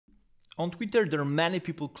On Twitter, there are many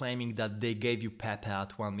people claiming that they gave you PEPE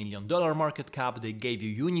at $1 million market cap, they gave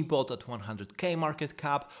you UNIBOT at 100k market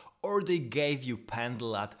cap, or they gave you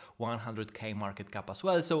PENDLE at 100k market cap as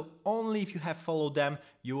well. So only if you have followed them,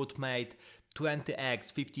 you would make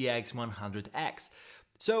 20x, 50x, 100x.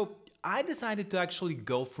 So I decided to actually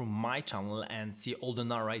go through my channel and see all the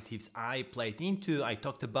narratives I played into, I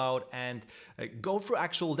talked about, and go through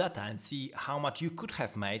actual data and see how much you could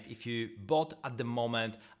have made if you bought at the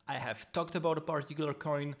moment I have talked about a particular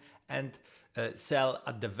coin and sell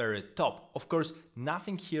at the very top. Of course,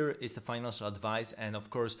 nothing here is a financial advice, and of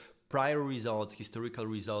course, prior results, historical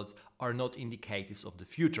results are not indicators of the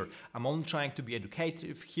future. I'm only trying to be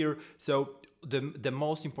educative here. So the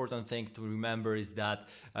most important thing to remember is that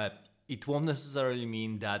it won't necessarily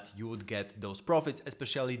mean that you would get those profits,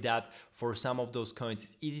 especially that for some of those coins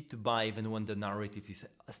it's easy to buy even when the narrative is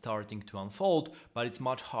starting to unfold, but it's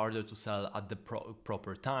much harder to sell at the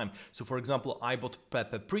proper time. So for example, I bought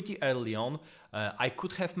PEPE pretty early on. I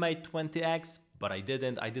could have made 20x, but I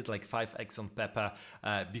didn't. I did like 5x on PEPE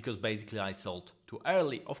because basically I sold too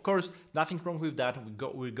early. Of course, nothing wrong with that.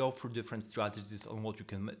 We'll go through different strategies on what you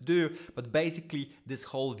can do, but basically this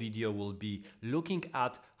whole video will be looking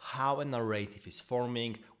at how a narrative is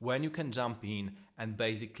forming, when you can jump in, and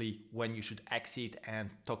basically when you should exit, and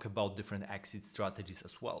talk about different exit strategies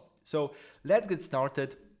as well. So let's get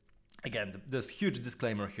started. Again, there's huge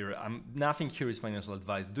disclaimer here. Nothing here is financial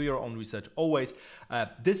advice. Do your own research always.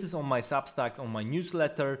 This is on my Substack, on my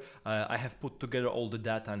newsletter. I have put together all the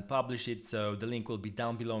data and publish it, so the link will be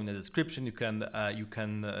down below in the description. You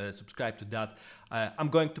can subscribe to that. I'm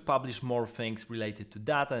going to publish more things related to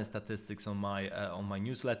data and statistics on my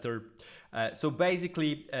newsletter. So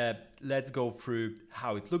basically, let's go through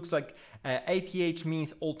how it looks like. ATH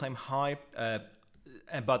means all-time high.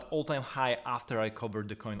 But all-time high after I covered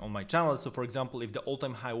the coin on my channel. So for example, if the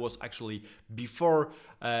all-time high was actually before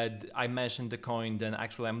I mentioned the coin, then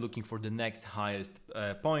actually I'm looking for the next highest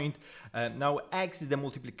point. Now X is the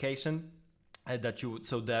multiplication that you would,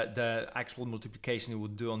 so the actual multiplication you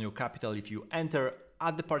would do on your capital if you enter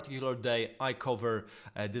at the particular day I cover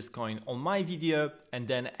this coin on my video, and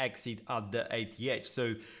then exit at the ATH.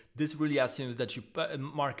 So this really assumes that you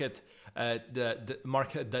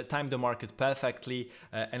time the market perfectly,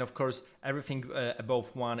 and of course everything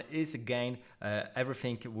above 1 is a gain.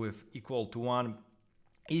 Everything with equal to 1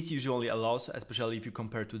 is usually a loss, especially if you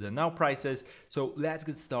compare to the now prices. So let's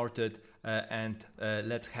get started and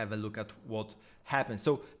let's have a look at what happens.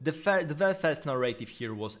 So the very first narrative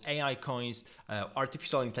here was AI coins,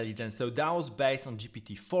 artificial intelligence. So that was based on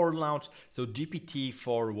GPT-4 launch. So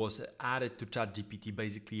GPT-4 was added to ChatGPT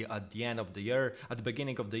basically at the end of the year, at the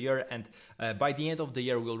beginning of the year, and by the end of the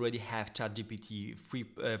year we already have ChatGPT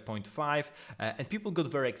 3.5, and people got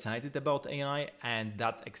very excited about AI, and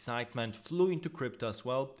that excitement flew into crypto as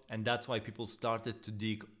well, and that's why people started to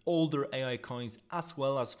dig older AI coins as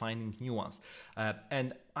well as finding new ones.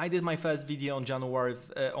 And I did my first video on January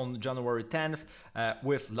 10th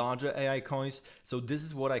with larger AI coins. So this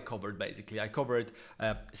is what I covered basically. I covered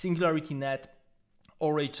SingularityNet,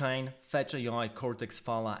 Chain, Fetch AI, Cortex,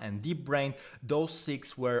 Fala, and DeepBrain. Those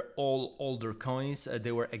 6 were all older coins.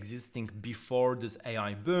 They were existing before this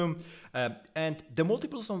AI boom, and the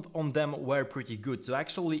multiples on them were pretty good. So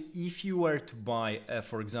actually, if you were to buy,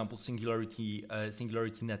 for example,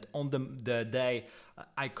 SingularityNet on the day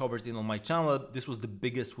I covered it on my channel, this was the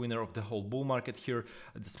biggest winner of the whole bull market here,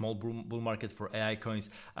 the small bull market for AI coins.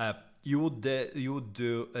 You would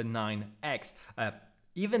do a 9x.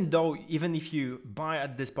 Even if you buy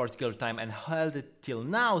at this particular time and held it till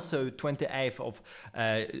now, so 28th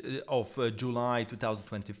of July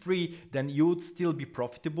 2023, then you would still be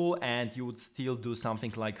profitable and you would still do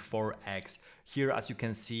something like 4x here, as you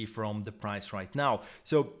can see from the price right now.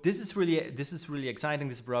 So this is really exciting.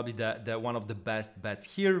 This is probably the one of the best bets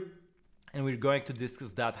here, and we're going to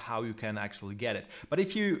discuss that, how you can actually get it. But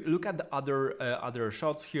if you look at the other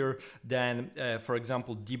shots here, then for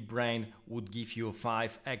example, DeepBrain would give you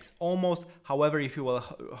 5x almost. However, if you were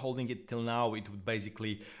holding it till now, it would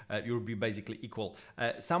basically you would be basically equal.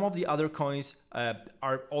 Some of the other coins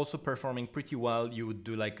are also performing pretty well. You would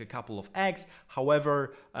do like a couple of x.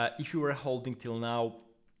 However, if you were holding till now,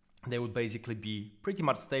 they would basically be pretty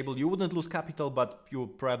much stable. You wouldn't lose capital, but you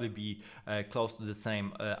would probably be close to the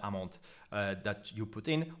same amount that you put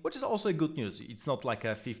in, which is also a good news. It's not like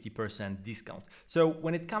a 50% discount. So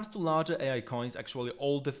when it comes to larger AI coins, actually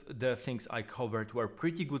all the things I covered were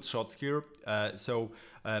pretty good shots here.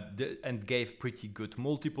 And gave pretty good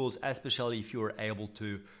multiples, especially if you were able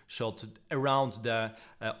to short around the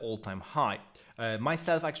all-time high.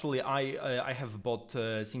 Myself, actually, I have bought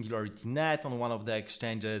SingularityNet on one of the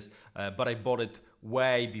exchanges, but I bought it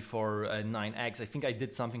way before 9x. I think I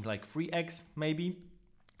did something like 3x maybe.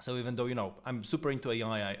 So even though, you know, I'm super into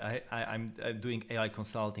AI, I'm doing AI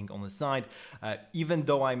consulting on the side. Even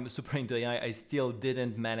though I'm super into AI, I still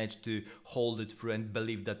didn't manage to hold it through and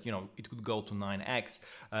believe that, you know, it could go to 9x,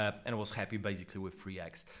 and was happy basically with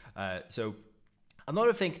 3x.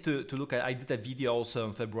 Another thing to look at, I did a video also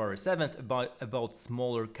on February 7th about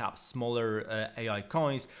smaller caps, smaller AI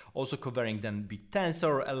coins, also covering then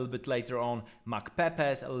BitTensor a little bit later on,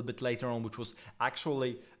 MacPepes a little bit later on, which was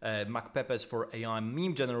actually MacPepes for AI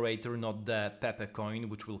meme generator, not the PEPE coin,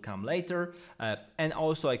 which will come later. And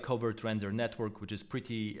also I covered Render Network, which is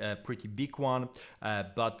pretty big one,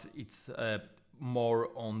 but it's more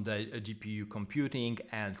on the GPU computing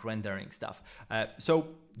and rendering stuff. So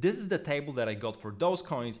this is the table that I got for those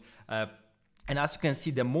coins. And as you can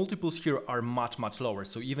see, the multiples here are much lower.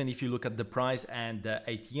 So even if you look at the price and the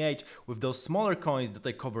ATH with those smaller coins that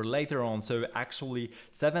I cover later on, so actually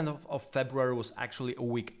 7th of February was actually a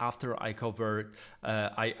week after I covered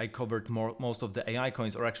most of the AI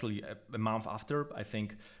coins, or actually a month after, I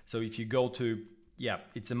think. So if you go to, yeah,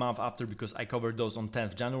 it's a month after, because I covered those on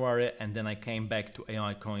 10th January and then I came back to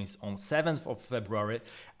AI coins on 7th of February.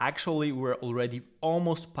 Actually, we're already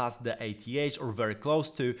almost past the ATH or very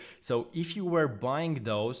close to. So if you were buying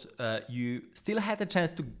those, you still had a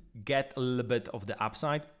chance to get a little bit of the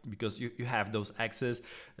upside, because you have those X's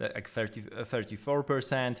like 34%,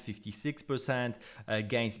 56%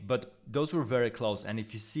 gains, but those were very close. And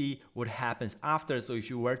if you see what happens after, so if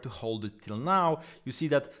you were to hold it till now, you see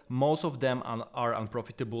that most of them are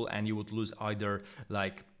unprofitable, and you would lose either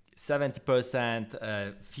like 70%,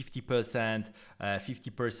 50%,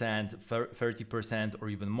 50%, 30%, or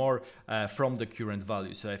even more from the current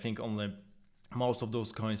value. So I think only most of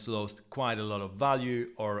those coins lost quite a lot of value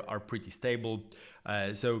or are pretty stable.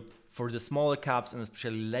 So for the smaller caps, and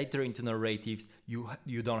especially later into narratives,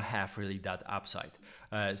 you don't have really that upside.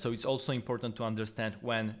 So it's also important to understand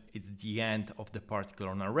when it's the end of the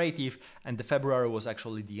particular narrative, and the February was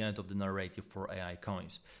actually the end of the narrative for AI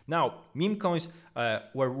coins. Now, meme coins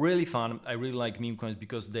were really fun. I really like meme coins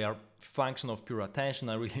because they are function of pure attention.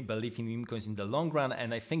 I really believe in meme coins in the long run,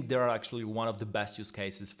 and I think they are actually one of the best use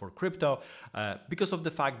cases for crypto because of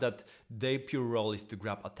the fact that their pure role is to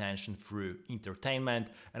grab attention through entertainment.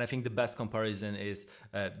 And I think the best comparison is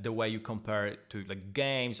the way you compare it to like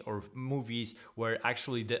games or movies, where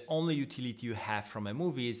actually the only utility you have from a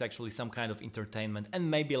movie is actually some kind of entertainment and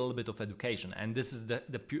maybe a little bit of education. And this is the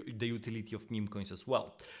utility of meme coins as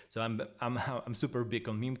well. So I'm super big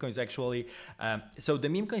on meme coins actually. So the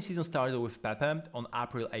meme coin season started with PEPE on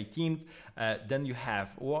April 18th. Then you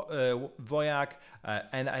have Voyak,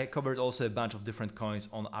 and I covered also a bunch of different coins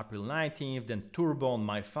on April 19th. Then Turbo on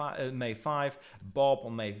May 5, Bob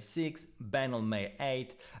on May 6, Ben on May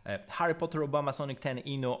 8, Harry Potter Obama Sonic 10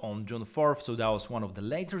 Ino on June 4th. So that was one of the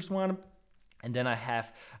latest one. And then I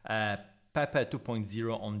have PEPE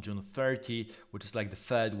 2.0 on June 30, which is like the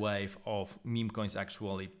third wave of meme coins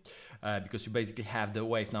actually. Because you basically have the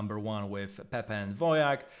wave number 1 with PEPE and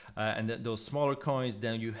Voyak, and those smaller coins.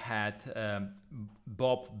 Then you had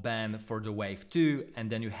Bob Ben for the wave 2, and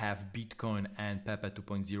then you have Bitcoin and PEPE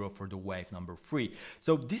 2.0 for the wave number 3.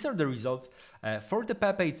 So these are the results. For the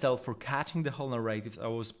PEPE itself, for catching the whole narratives, I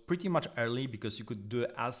was pretty much early, because you could do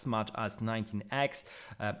as much as 19x.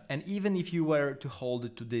 And even if you were to hold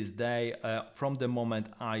it to this day, from the moment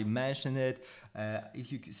I mentioned it,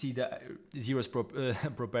 if you see the zeros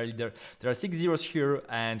properly, there are 6 zeros here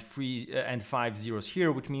and 5 zeros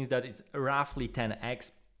here, which means that it's roughly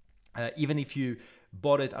 10x. Even if you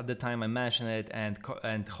bought it at the time I mentioned it and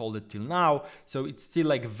hold it till now, so it's still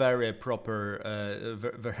like very proper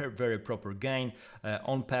gain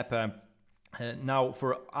on PEPE. Now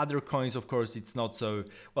for other coins, of course, it's not so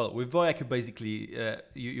well. With Voyak,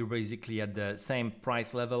 you're basically at the same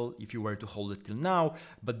price level if you were to hold it till now,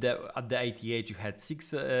 but at the ATH you had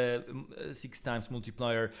 6 times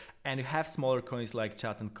multiplier, and you have smaller coins like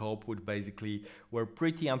Chat and Cope, which basically were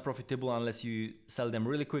pretty unprofitable unless you sell them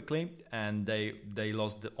really quickly, and they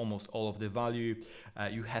lost almost all of the value.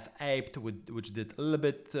 You have Aped, which did a little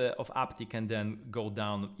bit of uptick and then go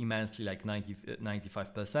down immensely, like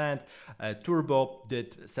 95%. Turbo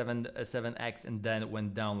did 7x and then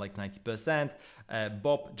went down like 90%.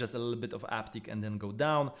 Bob just a little bit of uptick and then go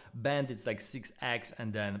down. Band it's like 6x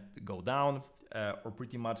and then go down, or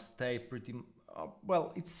pretty much stay pretty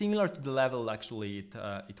well. It's similar to the level actually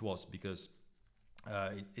it was, because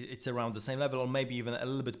it's around the same level, or maybe even a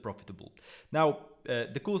little bit profitable. Now,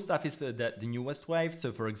 the cool stuff is the newest wave.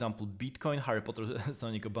 So, for example, Bitcoin, Harry Potter,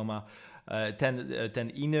 Sonic Obama,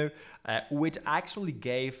 10 Inner, which actually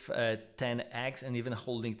gave 10x, and even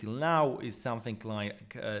holding till now is something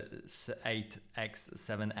like 8x,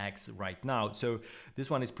 7x right now. So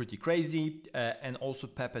this one is pretty crazy, and also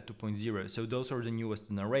PEPE 2.0. So those are the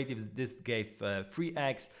newest narratives. This gave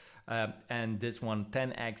 3x. And this one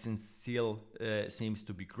 10x and still seems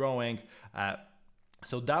to be growing.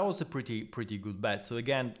 So that was a pretty good bet. So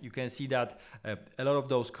again, you can see that a lot of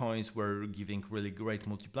those coins were giving really great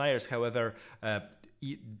multipliers. However,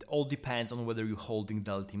 it all depends on whether you're holding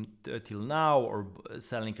that till now or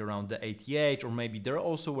selling around the ATH, or maybe there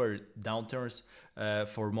also were downturns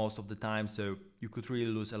for most of the time, so you could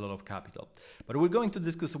really lose a lot of capital. But we're going to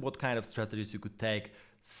discuss what kind of strategies you could take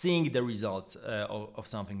seeing the results of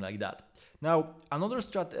something like that. Now, another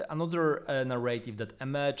narrative that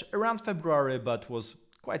emerged around February but was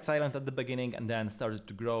quite silent at the beginning and then started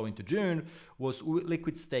to grow into June was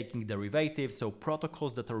liquid staking derivatives, so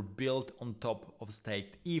protocols that are built on top of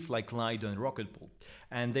staked ETH like Lido and Rocket Pool.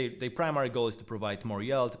 And their primary goal is to provide more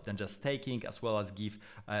yield than just staking, as well as give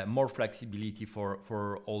more flexibility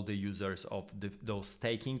for all the users of those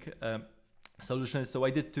staking solutions. So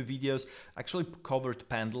I did 2 videos, actually covered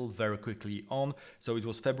PENDLE very quickly on. So it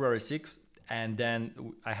was February 6th, and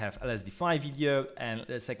then I have LSDfi video and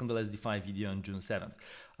a second LSDfi video on June 7th,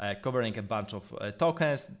 covering a bunch of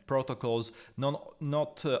tokens, protocols.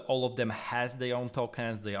 Not all of them has their own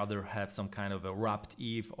tokens. They either have some kind of a wrapped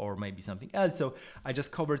ETH or maybe something else. So I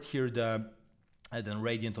just covered here then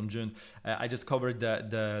Radiant on June. I just covered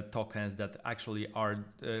the tokens that actually are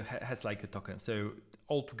has like a token. So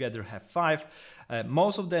all together have 5.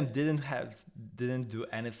 Most of them didn't do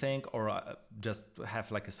anything, or just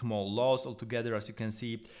have like a small loss altogether, as you can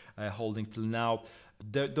see, holding till now.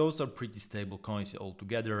 Those are pretty stable coins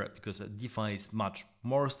altogether, because DeFi is much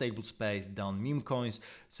more stable space than Memecoins,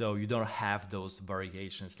 so you don't have those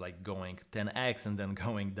variations like going 10x and then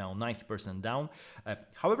going down 90% down.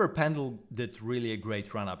 However, PENDLE did really a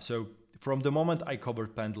great run up. So from the moment I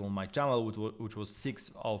covered PENDLE on my channel, which was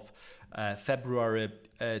 6th of February,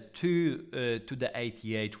 to the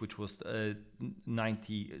ATH, which was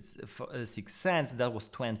 96 cents, that was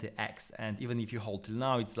 20x. And even if you hold till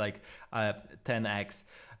now, it's like 10x,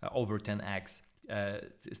 over 10x.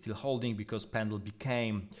 Still holding, because PENDLE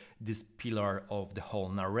became this pillar of the whole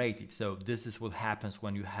narrative. So this is what happens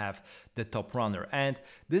when you have the top runner. And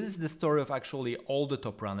this is the story of actually all the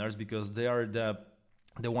top runners, because they are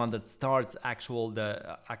the one that starts the actual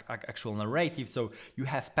narrative. So you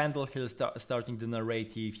have PENDLE here starting the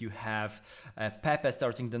narrative, you have PEPE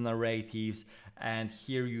starting the narratives, and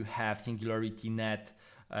here you have SingularityNet,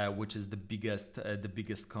 which is the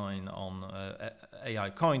biggest coin on AI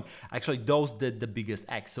coin. Actually, those did the biggest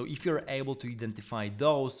X. So if you're able to identify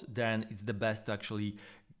those, then it's the best to actually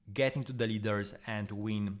get into the leaders and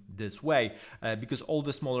win this way, because all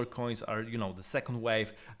the smaller coins are, the second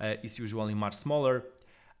wave is usually much smaller,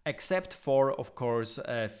 except for, of course,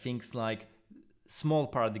 things like small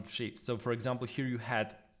paradigm shifts. So for example, here you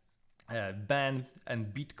had BAN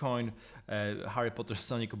and Bitcoin, Harry Potter,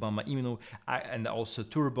 Sonic Obama, Imino, and also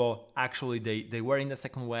Turbo. Actually, they were in the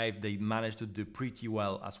second wave. They managed to do pretty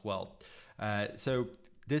well as well. So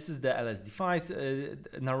this is the LSDfi's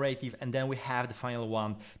narrative, and then we have the final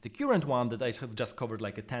one, the current one that I have just covered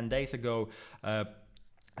like 10 days ago,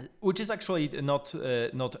 which is actually not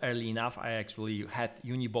early enough. I actually had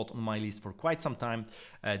UNIBOT on my list for quite some time.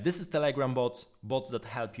 This is Telegram bots that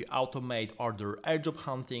help you automate order airdrop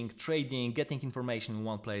hunting, trading, getting information in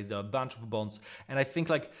one place. There are a bunch of bots, and I think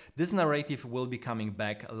like this narrative will be coming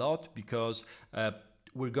back a lot, because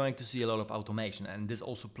we're going to see a lot of automation, and this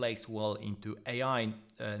also plays well into AI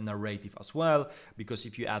narrative as well, because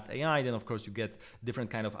if you add AI, then of course you get different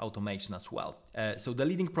kind of automation as well. So the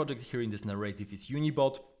leading project here in this narrative is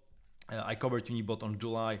UNIBOT. I covered UNIBOT on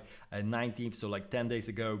July 19th, so like 10 days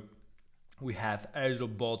ago. We have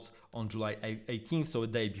airdrop bots on July 18th, so a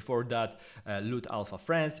day before that, Loot Alpha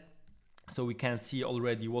France. So we can see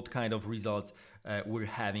already what kind of results we're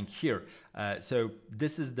having here. So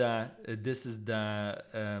this is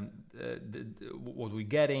what we're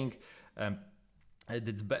getting.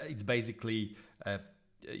 It's basically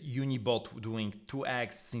UNIBOT doing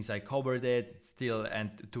 2x since I covered it, still, and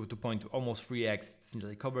 2 point almost 3x since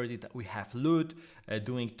I covered it. We have Loot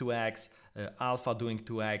doing 2x, alpha doing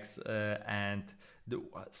 2x and the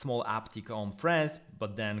small uptick on France,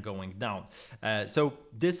 but then going down. So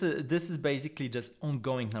this is basically just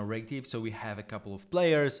ongoing narrative. So we have a couple of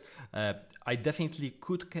players. I definitely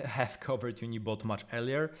could have covered UNIBOT much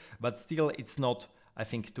earlier, but still it's not, I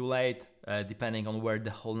think, too late, depending on where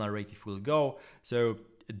the whole narrative will go. So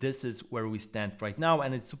this is where we stand right now,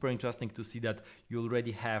 and it's super interesting to see that you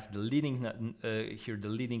already have the leading here, the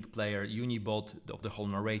leading player UNIBOT of the whole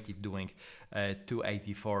narrative doing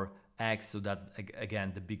 284x. So that's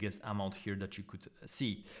again the biggest amount here that you could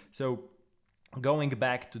see. So going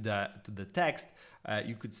back to the text,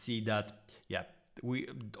 you could see that we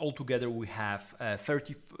altogether we have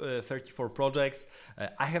 34 projects.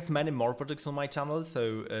 I have many more projects on my channel,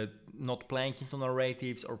 so not playing into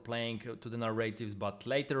narratives or playing to the narratives, but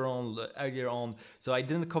later on, earlier on. So I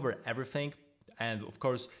didn't cover everything. And of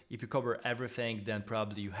course, if you cover everything, then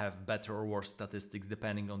probably you have better or worse statistics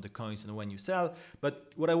depending on the coins and when you sell.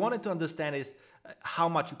 But what I wanted to understand is how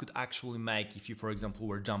much you could actually make if you, for example,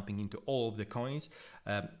 were jumping into all of the coins.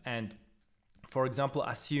 And for example,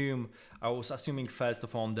 I was assuming first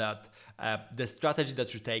of all that the strategy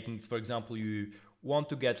that you're taking is, for example, you want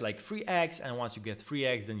to get like 3x, and once you get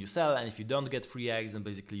 3x, then you sell, and if you don't get 3x, then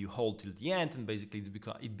basically you hold till the end, and basically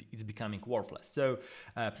it's becoming worthless. So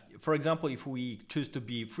for example, if we choose to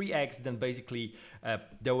be 3x, then basically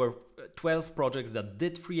there were 12 projects that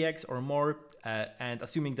did 3x or more, and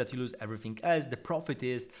assuming that you lose everything else, the profit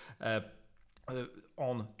is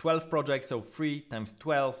on 12 projects, so 3 times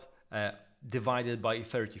 12 divided by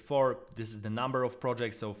 34. This is the number of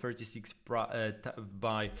projects, so 36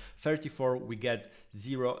 by 34, we get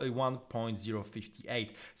 1.058.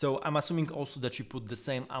 So I'm assuming also that you put the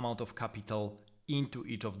same amount of capital into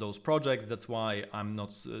each of those projects. That's why I'm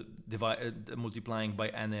not multiplying by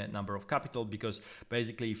any number of capital, because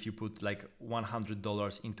basically if you put like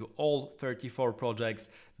 $100 into all 34 projects,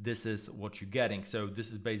 this is what you're getting. So this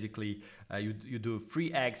is basically you do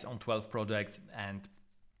 3x on 12 projects, and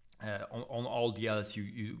on all the others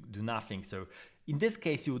you do nothing. So in this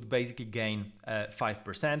case you would basically gain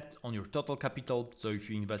 5% on your total capital. So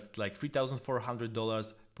if you invest like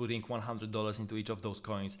 $3,400, putting $100 into each of those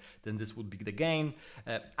coins, then this would be the gain.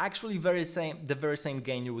 Actually the very same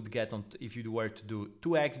gain you would get on if you were to do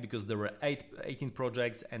 2x, because there were 18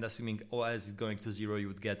 projects, and assuming all else is going to 0, you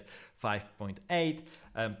would get 5.8.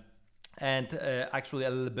 And actually a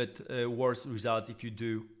little bit worse results if you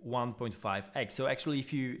do 1.5x. So actually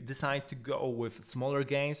if you decide to go with smaller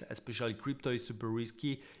gains, especially crypto is super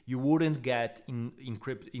risky, you wouldn't get in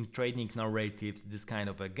trading narratives this kind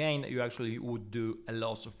of a gain. You actually would do a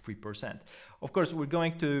loss of 3%. Of course, we're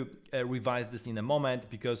going to revise this in a moment,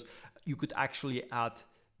 because you could actually add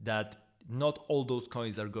that not all those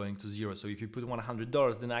coins are going to 0. So if you put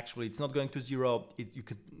 $100, then actually it's not going to 0. You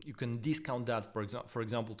can discount that, for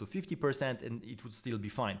example, to 50%, and it would still be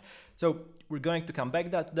fine. So we're going to come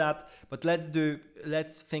back to that, but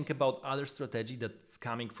let's think about other strategy that's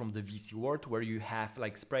coming from the VC world, where you have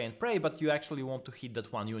like spray and pray, but you actually want to hit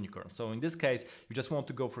that one unicorn. So in this case, you just want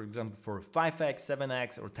to go, for example, for 5x,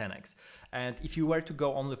 7x, or 10x. And if you were to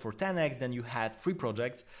go only for 10x, then you had 3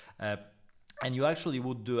 projects, and you actually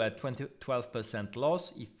would do a 12%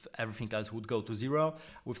 loss if everything else would go to 0.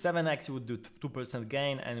 With 7x, you would do 2%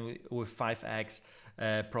 gain, and with 5x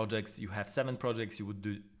projects, you have 7 projects, you would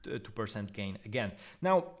do 2% gain again.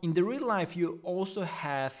 Now, in the real life, you also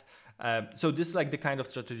have so this is like the kind of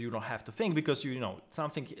strategy you don't have to think, because you know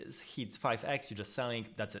something hits 5x, you're just selling,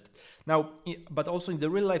 that's it. Now, but also in the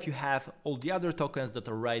real life, you have all the other tokens that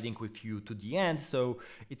are riding with you to the end, so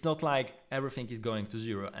it's not like everything is going to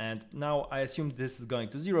 0. And now I assume this is going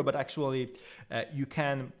to 0, but actually you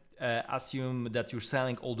can assume that you're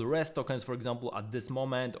selling all the rest tokens, for example, at this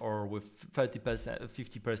moment, or with 30%,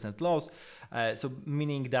 50% loss. So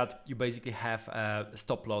meaning that you basically have a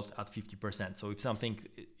stop loss at 50%. So if something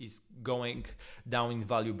is going down in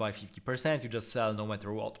value by 50%, you just sell no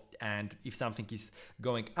matter what. And if something is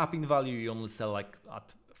going up in value, you only sell like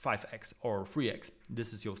at 5x or 3x.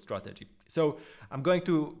 This is your strategy. So I'm going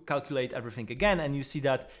to calculate everything again, and you see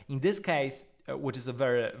that in this case, which is a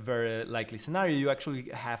very, very likely scenario, you actually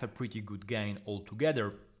have a pretty good gain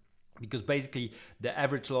altogether, because basically the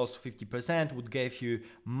average loss of 50% would give you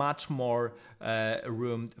much more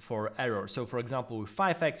room for error. So for example, with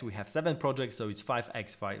 5x, we have 7 projects, so it's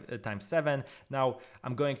 5x times 7. Now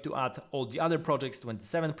I'm going to add all the other projects,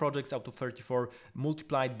 27 projects out of 34,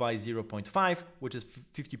 multiplied by 0.5, which is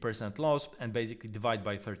 50% loss, and basically divide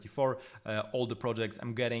by 34. All the projects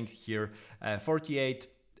I'm getting here,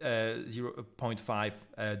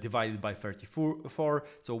 0.5 divided by 34,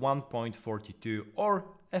 so 1.42, or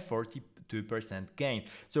a 42% 2% gain.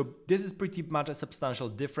 So this is pretty much a substantial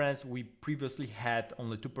difference. We previously had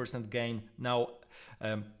only 2% gain. Now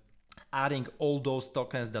adding all those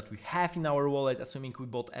tokens that we have in our wallet, assuming we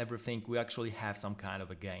bought everything, we actually have some kind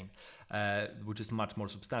of a gain, which is much more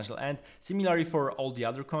substantial. And similarly for all the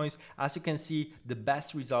other coins, as you can see, the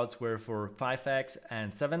best results were for 5x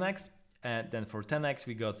and 7x. And then for 10x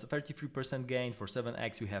we got 33% gain, for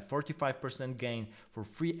 7x we have 45% gain, for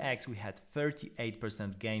 3x we had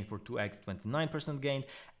 38% gain, for 2x 29% gain,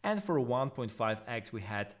 and for 1.5x we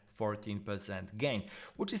had 14% gain,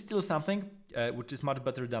 which is still something, which is much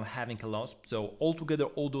better than having a loss. So altogether,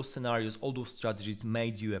 all those scenarios, all those strategies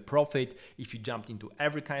made you a profit if you jumped into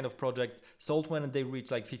every kind of project, sold when they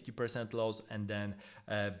reach like 50% loss, and then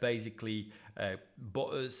basically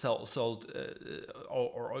sold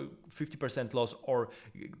or 50% loss, or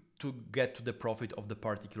to get to the profit of the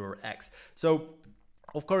particular X. So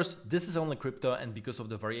of course, this is only crypto, and because of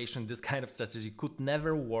the variation, this kind of strategy could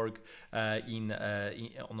never work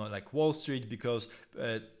on like Wall Street, because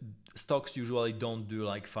stocks usually don't do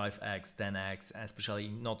like 5x, 10x, especially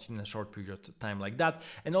not in a short period of time like that.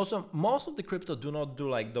 And also, most of the crypto do not do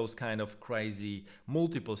like those kind of crazy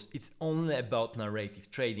multiples. It's only about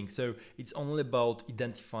narrative trading. So it's only about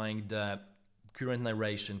identifying the current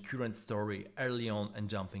narration, current story early on and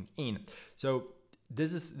jumping in. So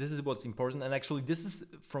this is what's important, and actually this is,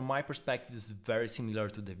 from my perspective, this is very similar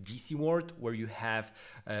to the VC world, where you have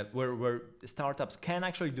where startups can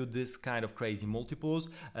actually do this kind of crazy multiples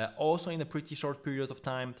also in a pretty short period of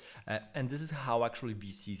time, and this is how actually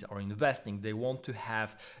VCs are investing. They want to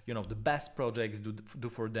have, you know, the best projects do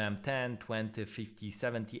for them 10, 20, 50,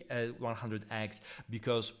 70, 100x,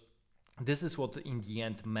 because this is what in the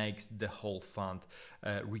end makes the whole fund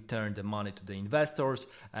return the money to the investors,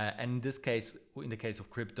 and in this case, in the case of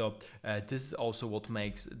crypto, this is also what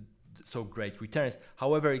makes so great returns.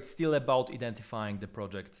 However, it's still about identifying the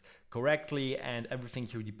project correctly, and everything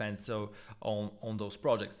here depends on those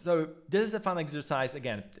projects. So this is a fun exercise.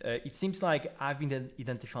 Again, it seems like I've been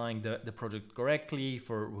identifying the project correctly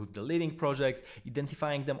with the leading projects,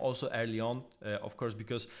 identifying them also early on, of course,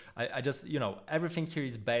 because I just, you know, everything here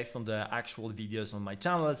is based on the actual videos on my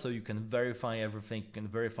channel, so you can verify everything, you can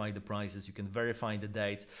verify the prices, you can verify the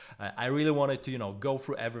dates. I really wanted to, you know, go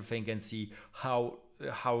through everything and see how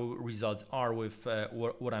results are with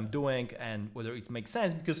what I'm doing and whether it makes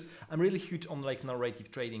sense, because I'm really huge on like narrative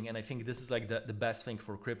trading, and I think this is like the best thing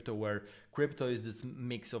for crypto, where crypto is this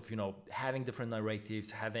mix of, you know, having different narratives,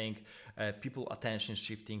 having people attention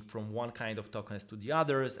shifting from one kind of tokens to the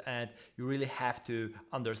others, and you really have to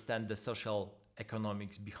understand the social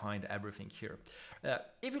economics behind everything here.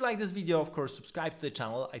 If you like this video, of course, subscribe to the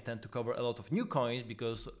channel. I tend to cover a lot of new coins,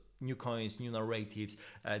 because new coins, new narratives,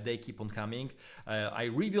 they keep on coming. I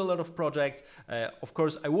review a lot of projects. Of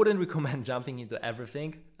course, I wouldn't recommend jumping into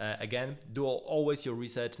everything. Again, do always your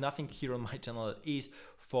research. Nothing here on my channel is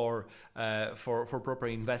for proper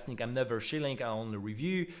investing. I'm never shilling, I only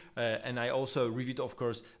review. And I also reviewed, of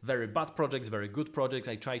course, very bad projects, very good projects.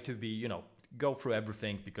 I try to be, you know, go through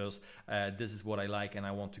everything, because this is what I like, and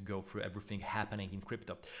I want to go through everything happening in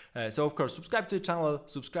crypto. So of course, subscribe to the channel,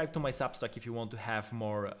 subscribe to my Substack if you want to have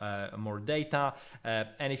more data,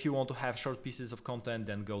 and if you want to have short pieces of content,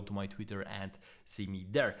 then go to my Twitter and see me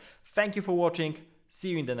there. Thank you for watching. See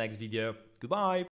you in the next video. Goodbye.